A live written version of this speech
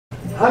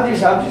I'm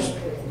just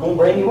going to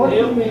bring you up.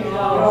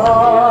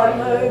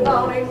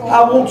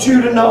 I want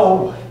you to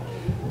know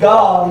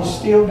God is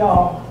still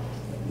God.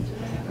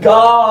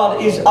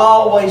 God is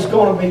always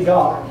going to be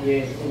God.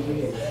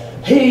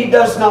 He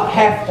does not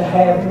have to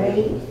have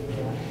me.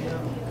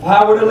 If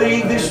I were to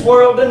leave this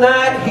world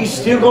tonight, He's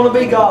still going to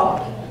be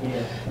God.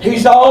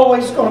 He's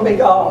always going to be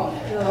God.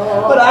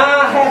 But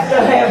I have to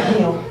have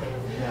Him.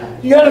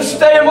 You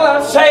understand what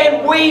I'm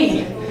saying?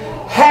 We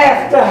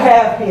have to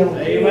have Him.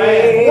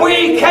 Amen.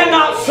 We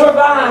cannot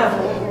survive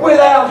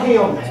without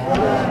Him.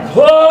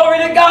 Glory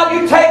to God.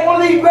 You take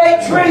one of these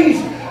great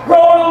trees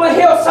growing on the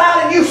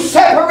hillside and you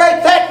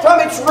separate that from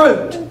its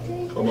root.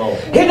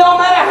 It don't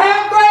matter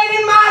how great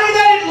and mighty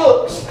that it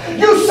looks.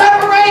 You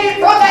separate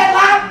it from that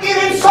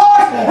life-giving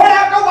source, and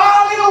after a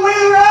while it'll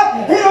wither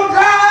up, it'll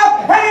dry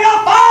up, and it'll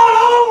fall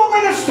over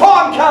when the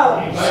storm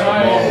comes.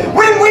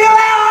 When we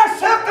allow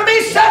ourselves to be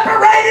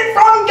separated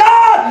from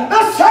God,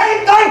 the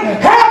same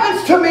thing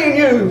happens to me and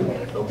you.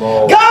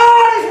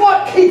 God is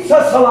what keeps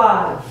us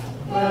alive.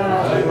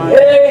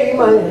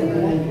 Amen.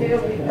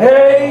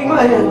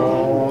 Amen.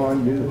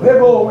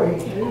 Glory.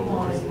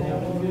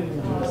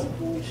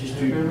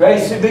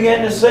 Gracie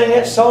began to sing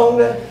that song,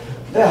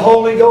 the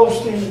Holy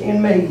Ghost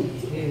in me.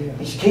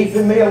 He's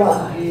keeping me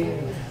alive.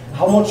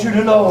 I want you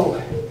to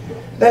know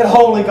that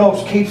Holy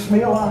Ghost keeps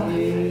me alive.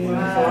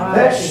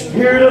 That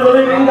Spirit of the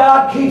living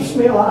God keeps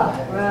me alive.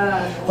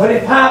 But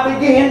if I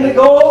begin to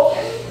go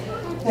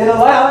and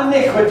allow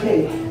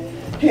iniquity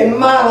in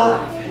my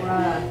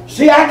life,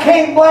 see, I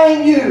can't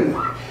blame you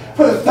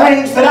for the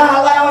things that I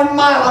allow in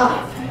my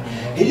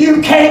life.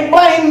 You can't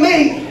blame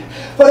me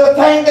for the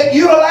thing that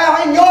you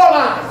allow in your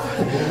life.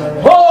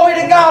 Glory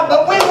to God.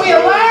 But when we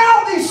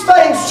allow these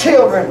things,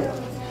 children,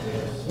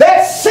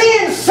 that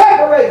sin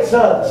separates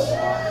us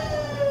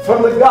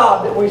from the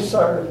God that we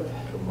serve.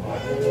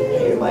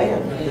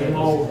 Amen.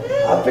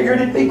 I figured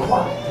it'd be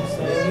quiet,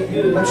 but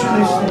you're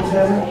listening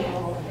to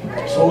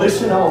me. So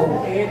listen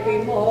on.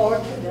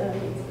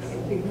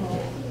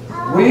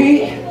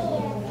 We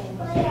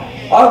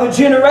are the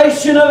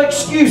generation of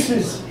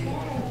excuses.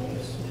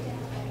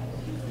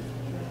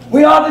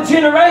 We are the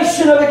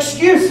generation of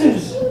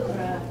excuses.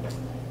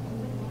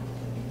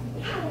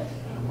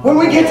 When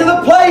we get to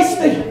the place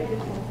that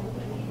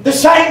the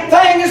same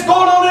thing is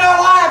going on in our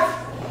life,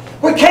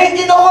 we can't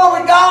get nowhere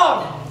with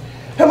God,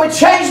 and we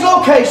change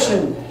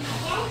location,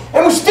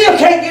 and we still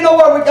can't get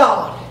nowhere with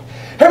God,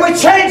 and we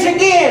change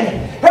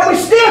again, and we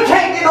still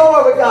can't get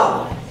nowhere with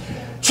God.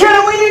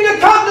 Children, we need to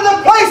come to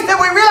the place that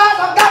we realize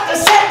I've got to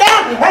sit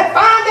down and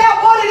find out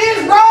what it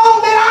is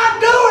wrong that I'm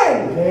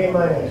doing.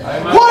 Amen.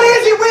 What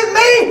is it with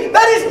me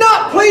that is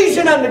not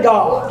pleasing unto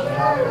God?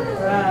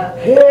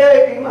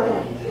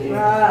 Amen.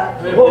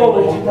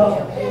 Glory to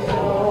God.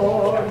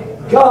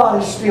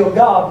 God is still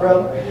God,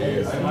 brother.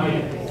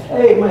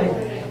 Amen.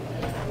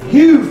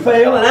 You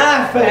fail and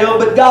I fail,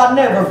 but God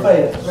never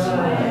fails.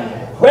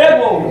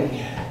 Well,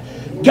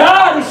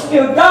 God is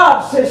still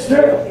God,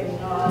 sister.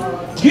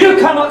 You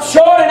come up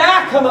short and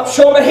I come up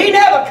short, but He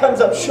never comes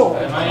up short.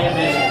 We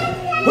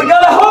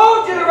got a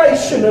whole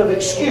generation of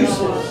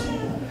excuses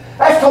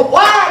as to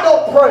why I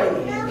don't pray,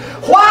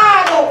 why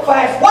I don't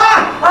fast,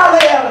 why I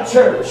lay out of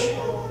church.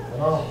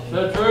 Is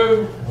that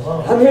true?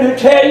 I'm here to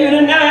tell you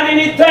tonight,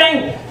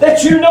 anything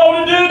that you know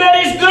to do that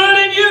is good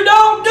and you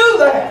don't do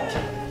that,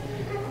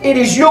 it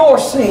is your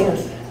sin.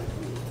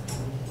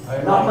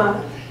 Amen. Not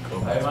mine.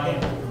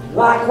 Amen.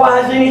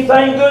 Likewise,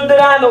 anything good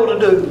that I know to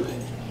do,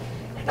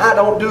 I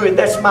don't do it,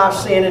 that's my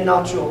sin and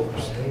not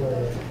yours.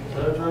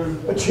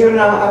 But children,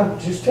 I'm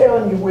just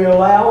telling you, we're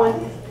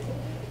allowing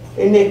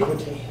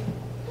iniquity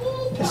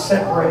to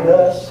separate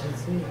us,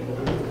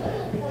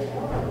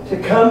 to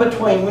come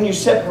between. When you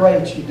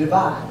separate, you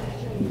divide,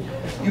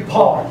 you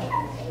part.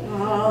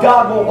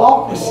 God won't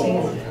walk with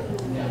sin.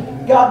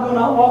 God will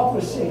not walk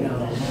with sin.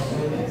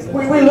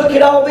 We look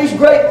at all these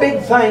great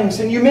big things,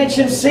 and you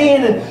mention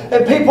sin,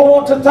 and people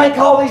want to think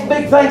all these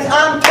big things.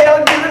 I'm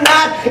telling you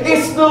tonight,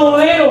 it's the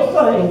little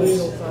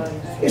things.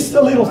 It's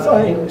the little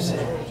things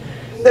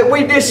that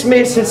we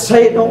dismiss and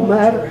say it don't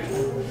matter.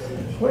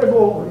 Where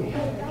glory.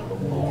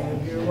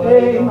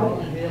 Amen.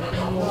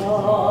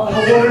 I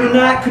wonder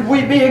tonight, could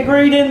we be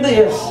agreed in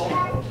this,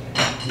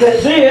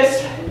 that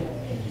this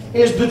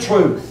is the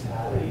truth.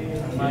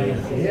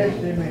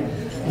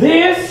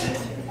 This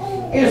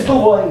is the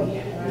way.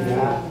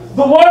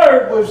 The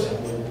Word was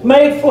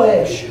made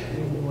flesh.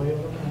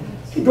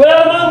 He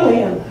dwelt among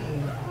men.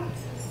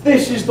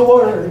 This is the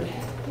Word.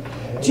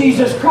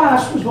 Jesus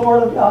Christ was the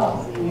Word of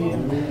God.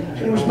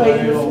 He was made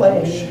in the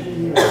flesh.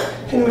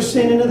 And He was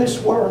sent into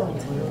this world.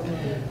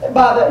 And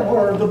by that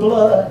Word, the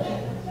blood,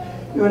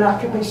 you and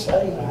I can be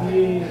saved.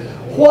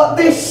 What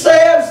this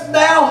says,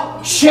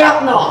 thou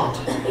shalt not.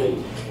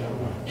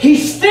 He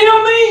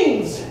still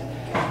means,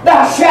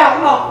 thou shalt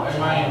not.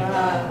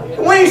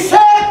 When He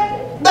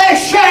said, they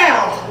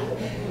shall,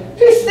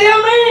 He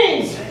still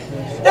means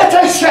that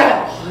they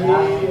shall.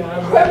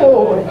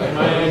 Glory.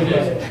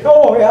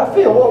 Glory. I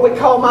feel what we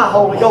call my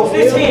Holy Ghost.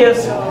 It's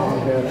His.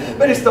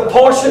 But it's the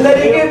portion that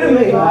He gave to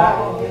me.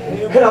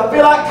 And I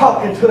feel like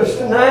talking to us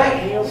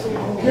tonight.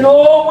 You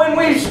know, when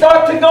we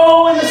start to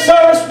go and the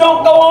service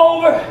don't go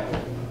over,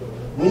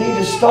 we need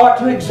to start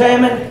to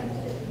examine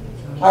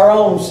our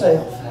own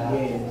self.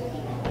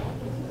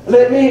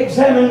 Let me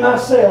examine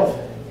myself.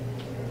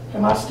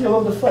 Am I still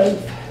of the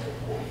faith?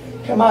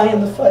 Am I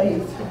in the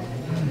faith?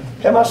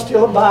 Am I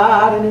still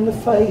abiding in the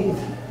faith?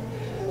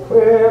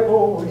 Where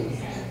glory.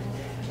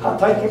 I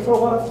thank you for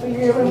what I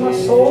feel in my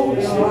soul.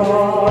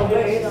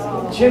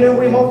 Jenny,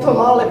 we want the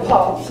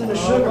lollipops and the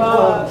sugar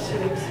plums.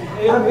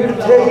 I'm here to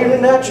tell you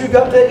tonight you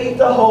got to eat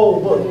the whole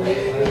book.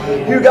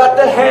 You got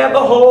to have the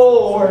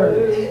whole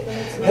word.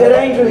 That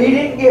angel, he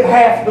didn't give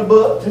half the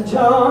book to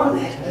John,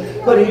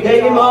 but he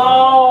gave him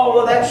all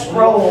of that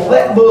scroll,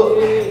 that book.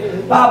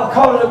 The Bible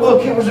called it a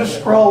book, it was a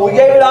scroll. He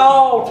gave it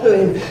all to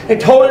him and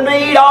told him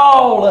to eat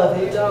all of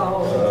it.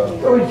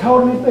 So he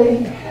told him to be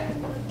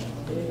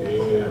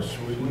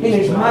in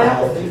his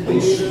mouth. It'd be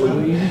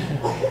sweet.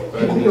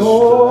 It'd be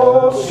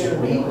all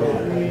sweet.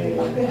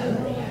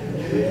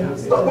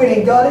 But when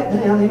he got it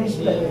down in his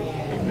belly,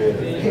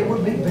 it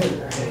would be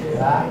bitter.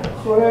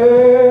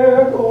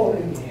 Where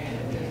glory.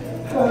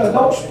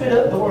 Don't spit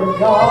up the Word of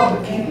God,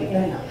 but keep it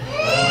down.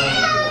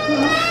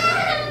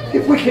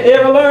 If we could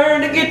ever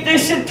learn to get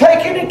this and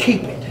take it and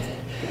keep it,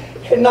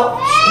 and not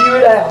spew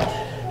it out,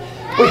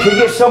 we could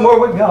get somewhere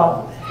with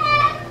God.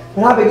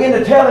 And I began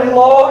to tell him,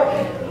 Lord,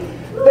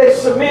 there's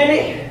so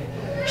many,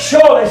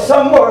 surely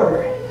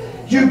somewhere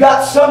you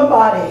got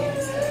somebody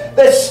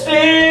that's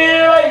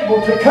still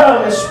able to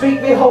come and speak,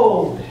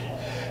 behold.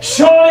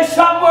 Surely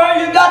somewhere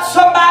you got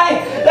somebody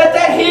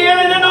that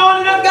healing and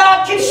anointing of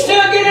God can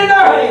still get in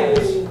their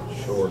hands.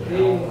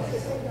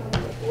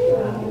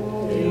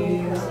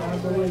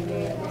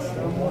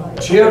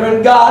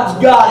 Children, God's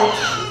got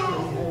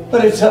it,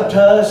 but it's up to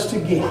us to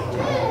get it.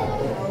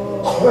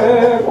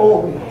 Where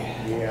glory.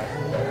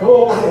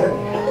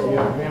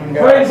 Glory.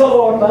 Praise the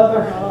Lord,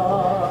 Mother.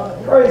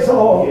 Praise the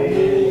Lord.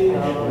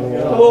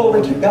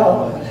 Glory to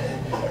God.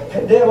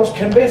 The devil's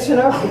convincing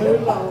us.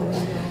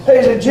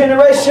 There's a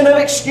generation of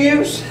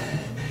excuse.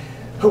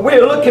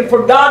 We're looking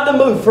for God to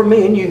move for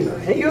me and you.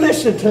 And you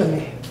listen to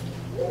me.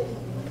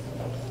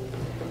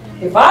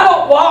 If I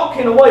don't walk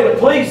in a way to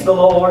please the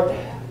Lord,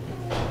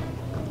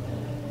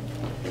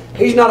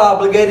 He's not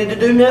obligated to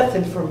do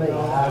nothing for me.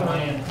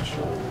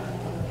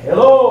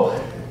 Hello.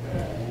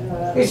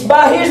 It's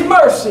by His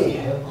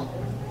mercy.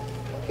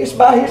 It's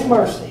by His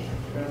mercy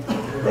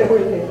that we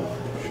live.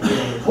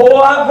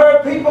 Oh, I've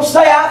heard people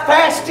say I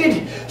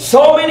fasted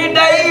so many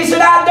days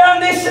and I've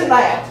done this and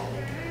that.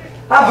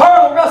 I've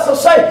heard Russell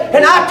say,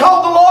 and I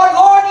told the Lord,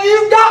 Lord,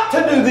 you've got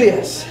to do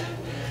this.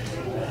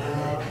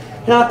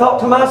 And I thought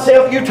to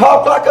myself, you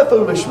talk like a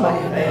foolish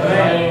man.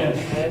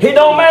 Amen. It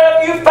don't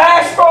matter if you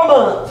fast for a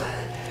month.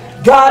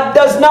 God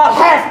does not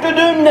have to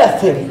do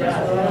nothing.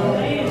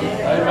 Amen.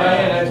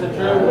 That's the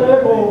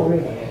truth.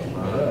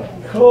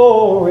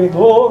 Glory,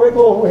 glory,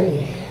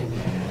 glory.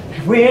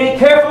 If we ain't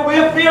careful,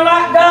 we'll feel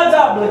like God's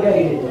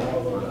obligated.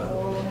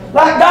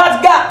 Like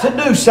God's got to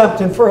do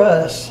something for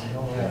us.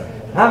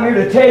 I'm here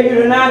to tell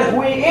you tonight,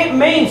 it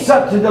means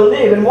something to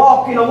live and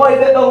walk in a way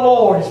that the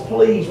Lord is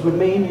pleased with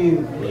me and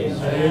you.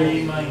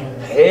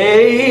 Amen.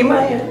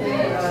 Amen.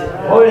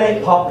 Oh, it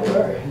ain't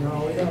popular.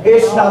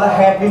 It's not a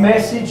happy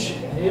message.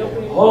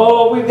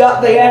 Oh, we've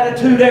got the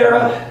attitude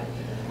era.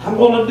 I'm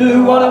going to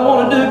do what I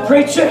want to do,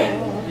 preacher.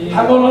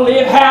 I'm going to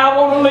live how I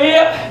want to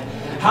live.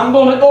 I'm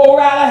going to go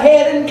right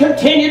ahead and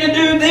continue to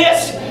do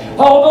this.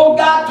 Although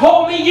God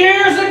told me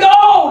years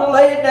ago to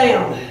lay it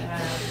down.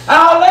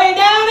 I'll lay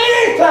down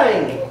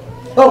anything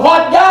but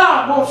what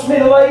God wants me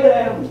to lay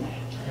down.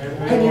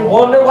 And you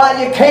wonder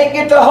why you can't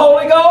get the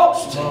Holy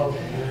Ghost?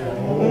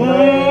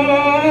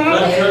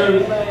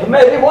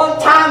 Maybe one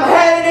time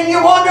had it and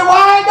you wonder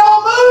why it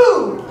don't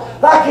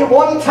move like it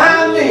one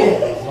time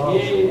did.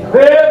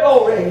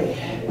 Well, glory.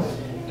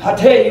 I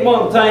tell you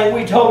one thing,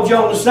 we told you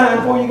on the sign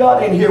before you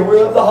got in here,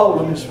 we're of the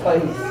Holiness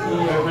faith.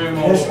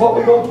 That's what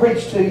we're going to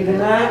preach to you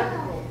tonight.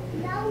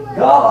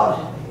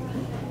 God,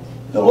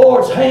 the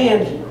Lord's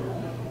hand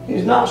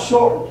is not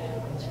short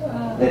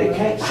that it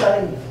can't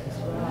save.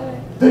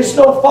 There's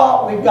no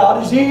fault with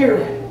God. His ear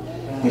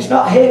is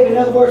not heavy. In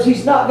other words,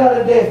 He's not got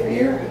a deaf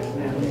ear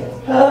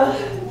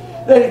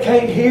that He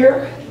can't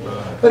hear.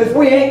 But if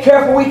we ain't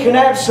careful, we can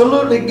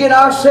absolutely get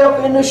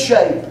ourselves in the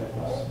shape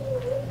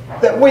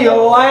that we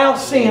allow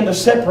sin to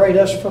separate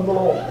us from the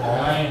Lord.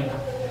 Amen.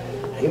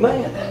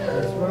 Amen.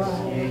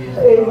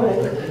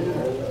 Amen.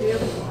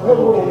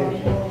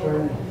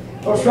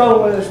 What's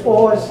wrong with us,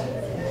 boys?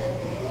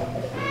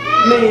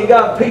 Many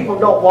God people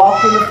don't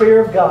walk in the fear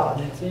of God.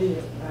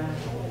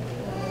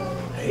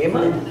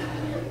 Amen.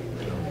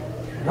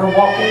 I'm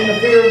walking in the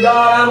fear of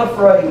God, I'm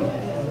afraid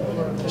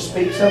to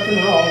speak something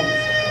wrong.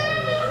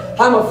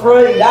 I'm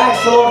afraid. I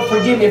ask the Lord to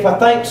forgive me if I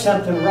think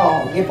something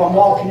wrong, if I'm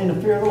walking in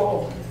the fear of the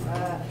Lord.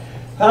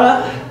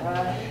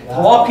 I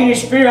walk in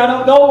His Spirit. I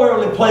don't go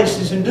worldly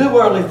places and do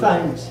worldly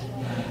things.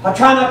 I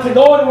try not to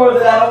go anywhere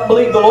that I don't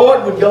believe the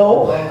Lord would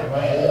go.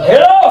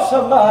 Hello,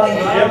 somebody.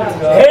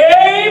 Amen.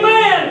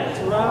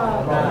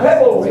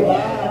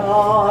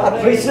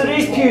 I preach to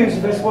these pews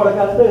if that's what I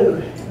got to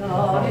do.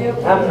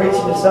 I'm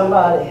preaching to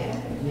somebody.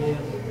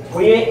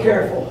 We ain't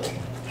careful.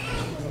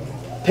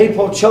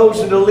 People have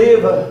chosen to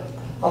live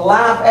a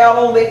life out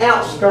on the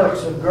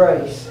outskirts of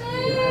grace.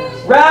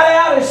 Right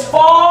out as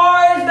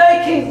far as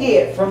they can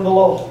get from the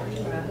Lord.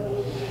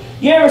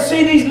 You ever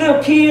see these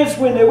little kids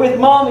when they're with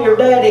mommy or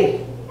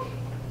daddy?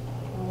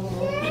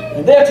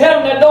 And they'll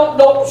tell them that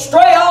don't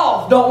stray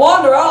off, don't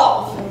wander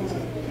off.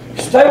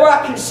 Stay where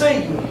I can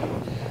see you.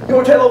 You know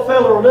what that little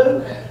fella will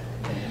do?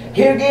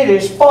 He'll get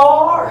as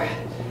far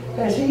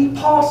as he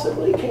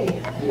possibly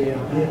can.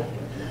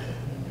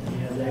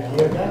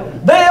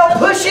 They'll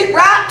push it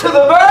right to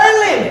the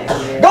very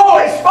limit. Go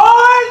as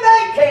far as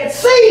they can.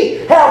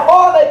 See how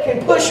far they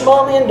can push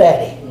mommy and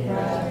daddy.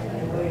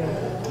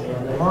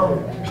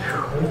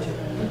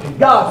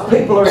 God's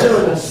people are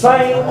doing the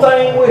same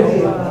thing with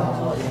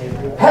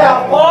Him.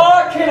 How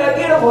far can I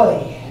get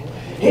away?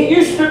 It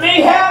used to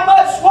be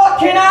what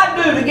can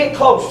I do to get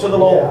close to the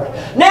Lord?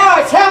 Now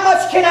it's how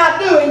much can I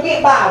do and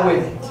get by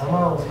with it?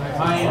 All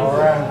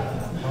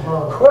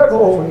right.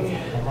 Glory.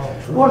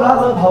 Lord, I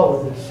love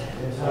holiness.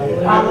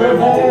 I love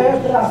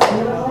that.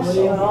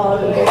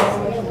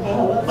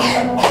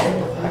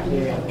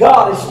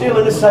 God is still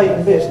in the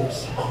saving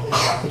business.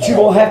 But you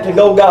won't have to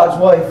go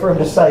God's way for Him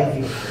to save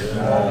you.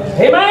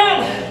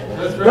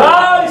 Amen.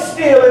 God is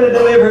still in the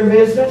delivering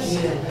business.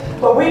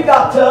 But we've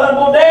got to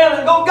humble down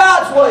and go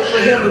God's way for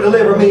Him to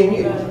deliver me and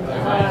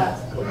you.